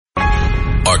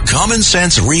common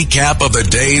sense recap of the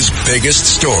day's biggest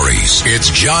stories. It's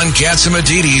John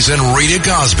Catsimatidis and Rita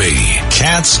Cosby.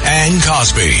 Katz and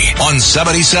Cosby on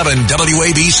 77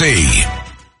 WABC.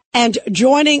 And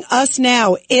joining us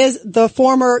now is the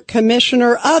former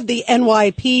commissioner of the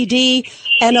NYPD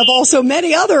and of also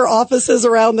many other offices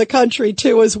around the country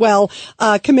too as well,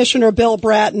 Commissioner Bill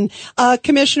Bratton.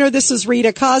 Commissioner, this is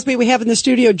Rita Cosby. We have in the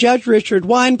studio Judge Richard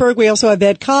Weinberg. We also have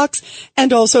Ed Cox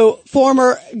and also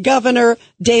former Governor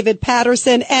David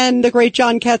Patterson, and the great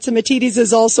John Catsimatidis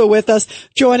is also with us,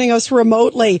 joining us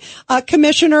remotely.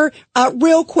 Commissioner,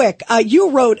 real quick,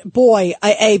 you wrote,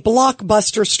 a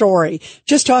blockbuster story,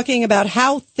 just talking about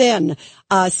how thin,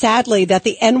 sadly, that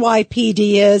the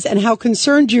NYPD is and how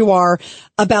concerned you are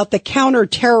about the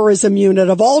counterterrorism unit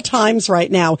of all times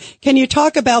right now. Can you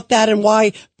talk about that and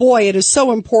why, it is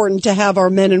so important to have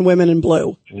our men and women in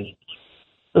blue?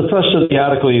 The first of the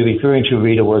article you're referring to,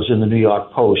 Rita, was in the New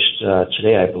York Post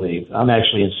today, I believe. I'm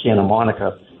actually in San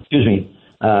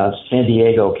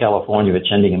Diego, California,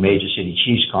 attending a major city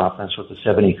chiefs conference with the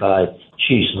 75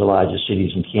 chiefs of the largest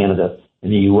cities in Canada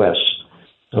and the U.S.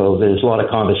 So there's a lot of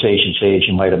conversation today, as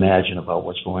you might imagine, about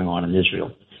what's going on in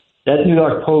Israel. That New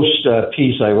York Post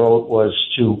piece I wrote was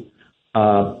to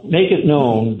make it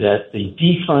known that the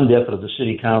defund effort of the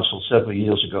city council several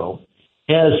years ago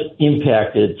has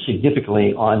impacted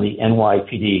significantly on the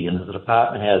NYPD, and the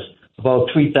department has about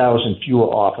 3,000 fewer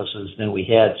officers than we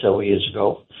had several years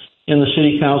ago, and the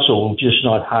city council will just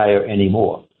not hire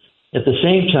anymore. At the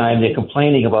same time, they're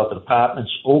complaining about the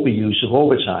department's overuse of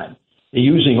overtime. They're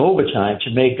using overtime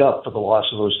to make up for the loss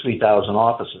of those 3,000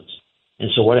 officers. And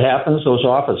so what happens? Those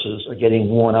officers are getting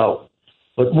worn out.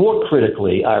 But more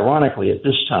critically, ironically, at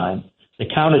this time, the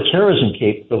counterterrorism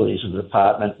capabilities of the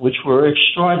department, which were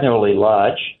extraordinarily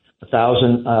large,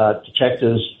 1,000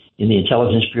 detectives in the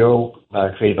Intelligence Bureau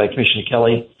created by Commissioner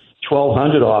Kelly,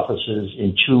 1,200 officers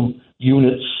in 2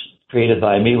 units created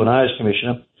by me when I was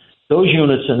commissioner. Those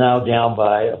units are now down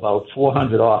by about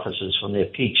 400 officers from their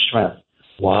peak strength.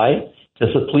 Why?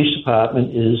 Because the police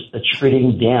department is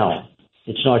attriting down.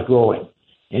 It's not growing.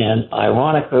 And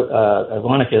ironic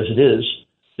as it is,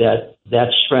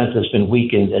 that strength has been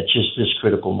weakened at just this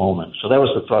critical moment. So that was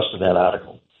the thrust of that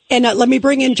article. And let me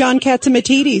bring in John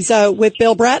Catsimatidis with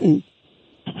Bill Bratton.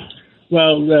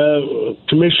 Well,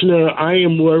 Commissioner, I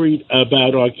am worried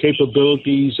about our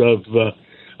capabilities of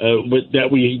that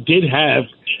we did have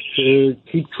to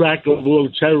keep track of all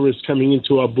the terrorists coming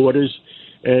into our borders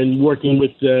and working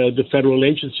with the federal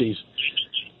agencies.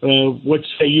 What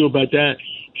say you about that?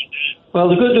 Well,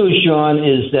 the good news, John,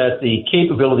 is that the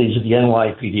capabilities of the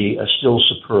NYPD are still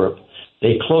superb.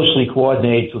 They closely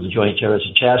coordinate with the Joint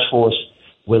Terrorism Task Force,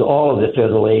 with all of the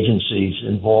federal agencies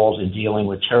involved in dealing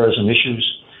with terrorism issues.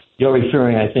 You're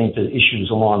referring, I think, to issues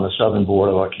along the southern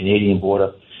border or Canadian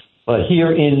border. But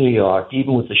here in New York,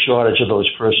 even with the shortage of those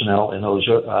personnel and those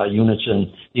units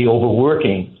and the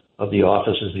overworking of the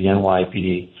offices of the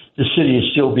NYPD, the city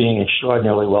is still being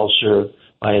extraordinarily well served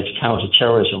by its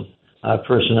counterterrorism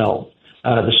personnel.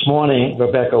 This morning,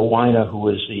 Rebecca Weiner, who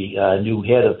is the new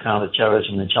head of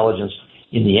counterterrorism and intelligence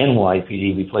in the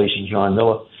NYPD, replacing John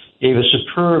Miller, gave a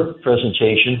superb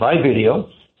presentation by video,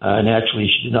 and actually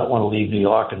she did not want to leave New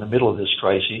York in the middle of this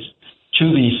crisis, to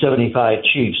the 75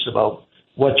 chiefs about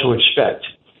what to expect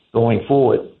going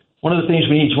forward. One of the things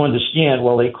we need to understand,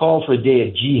 while they called for a day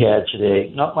of jihad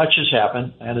today, not much has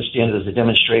happened. I understand there's a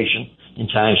demonstration in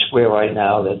Times Square right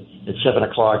now that at 7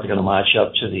 o'clock they're going to march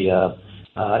up to the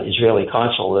Israeli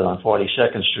consulate on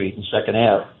 42nd Street and 2nd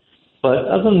Ave. But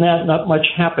other than that, not much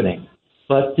happening.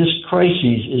 But this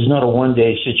crisis is not a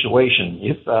one-day situation.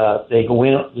 If they go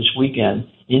in this weekend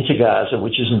into Gaza,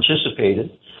 which is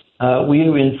anticipated, we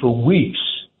are in for weeks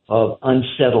of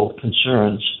unsettled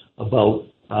concerns about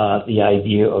the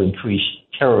idea of increased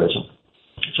terrorism.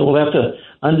 So we'll have to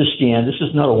understand this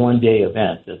is not a one-day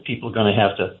event, that people are going to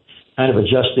have to kind of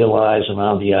adjust their lives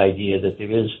around the idea that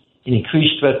there is an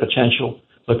increased threat potential.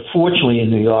 But fortunately in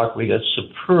New York, we got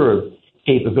superb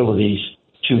capabilities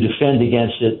to defend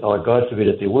against it, or God forbid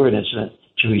if there were an incident,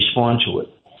 to respond to it.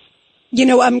 You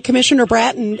know, Commissioner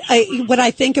Bratton, what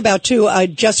I think about too,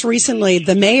 just recently,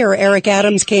 the mayor, Eric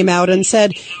Adams, came out and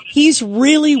said he's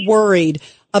really worried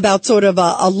about sort of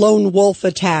a lone wolf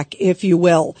attack, if you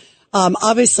will.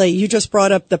 Obviously, you just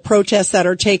brought up the protests that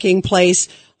are taking place,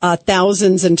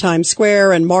 thousands in Times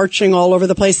Square and marching all over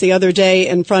the place. The other day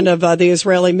in front of the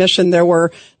Israeli mission, there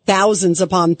were thousands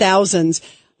upon thousands.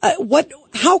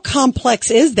 How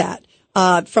complex is that?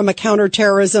 From a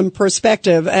counterterrorism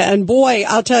perspective. And boy,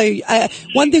 I'll tell you,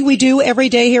 one thing we do every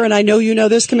day here, and I know you know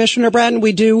this, Commissioner Bratton,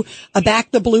 we do a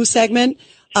Back the Blue segment.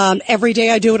 Every day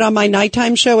I do it on my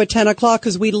nighttime show at 10 o'clock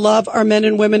because we love our men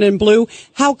and women in blue.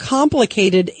 How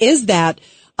complicated is that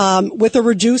with a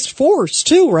reduced force,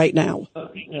 too, right now?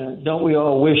 Don't we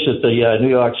all wish that the New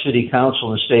York City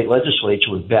Council and state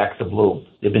legislature would back the blue?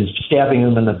 They've been stabbing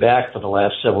them in the back for the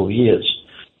last several years.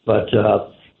 But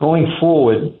going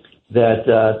forward, that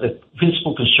the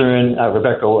principal concern,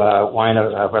 Rebecca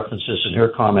Weiner references in her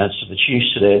comments to the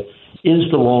chiefs today, is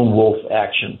the lone wolf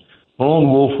action. The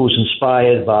lone wolf who's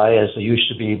inspired by, as they used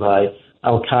to be, by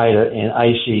Al-Qaeda and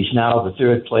ISIS, now the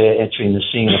third player entering the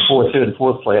scene, the third and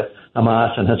fourth player,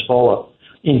 Hamas and Hezbollah,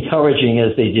 encouraging,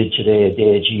 as they did today, a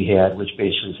day of jihad, which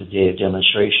basically is a day of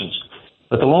demonstrations.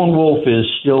 But the lone wolf is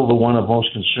still the one of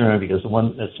most concern because the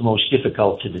one that's the most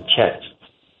difficult to detect.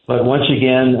 But once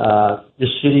again, this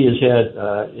city has had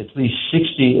at least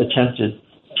 60 attempted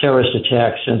terrorist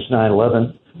attacks since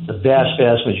 9/11. The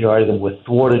vast majority of them were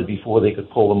thwarted before they could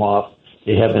pull them off.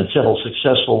 There have been several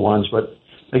successful ones. But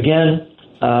again,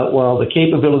 while the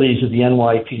capabilities of the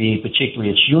NYPD,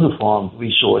 particularly its uniformed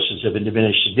resources, have been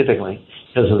diminished significantly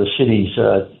because of the city's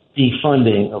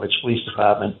defunding of its police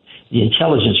department, the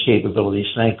intelligence capabilities,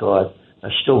 thank God,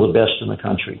 are still the best in the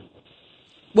country.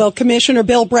 Well, Commissioner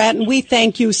Bill Bratton, we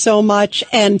thank you so much,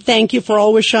 and thank you for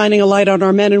always shining a light on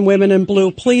our men and women in blue.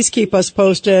 Please keep us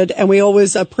posted, and we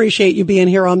always appreciate you being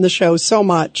here on the show so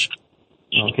much.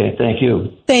 Okay, thank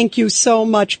you. Thank you so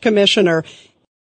much, Commissioner.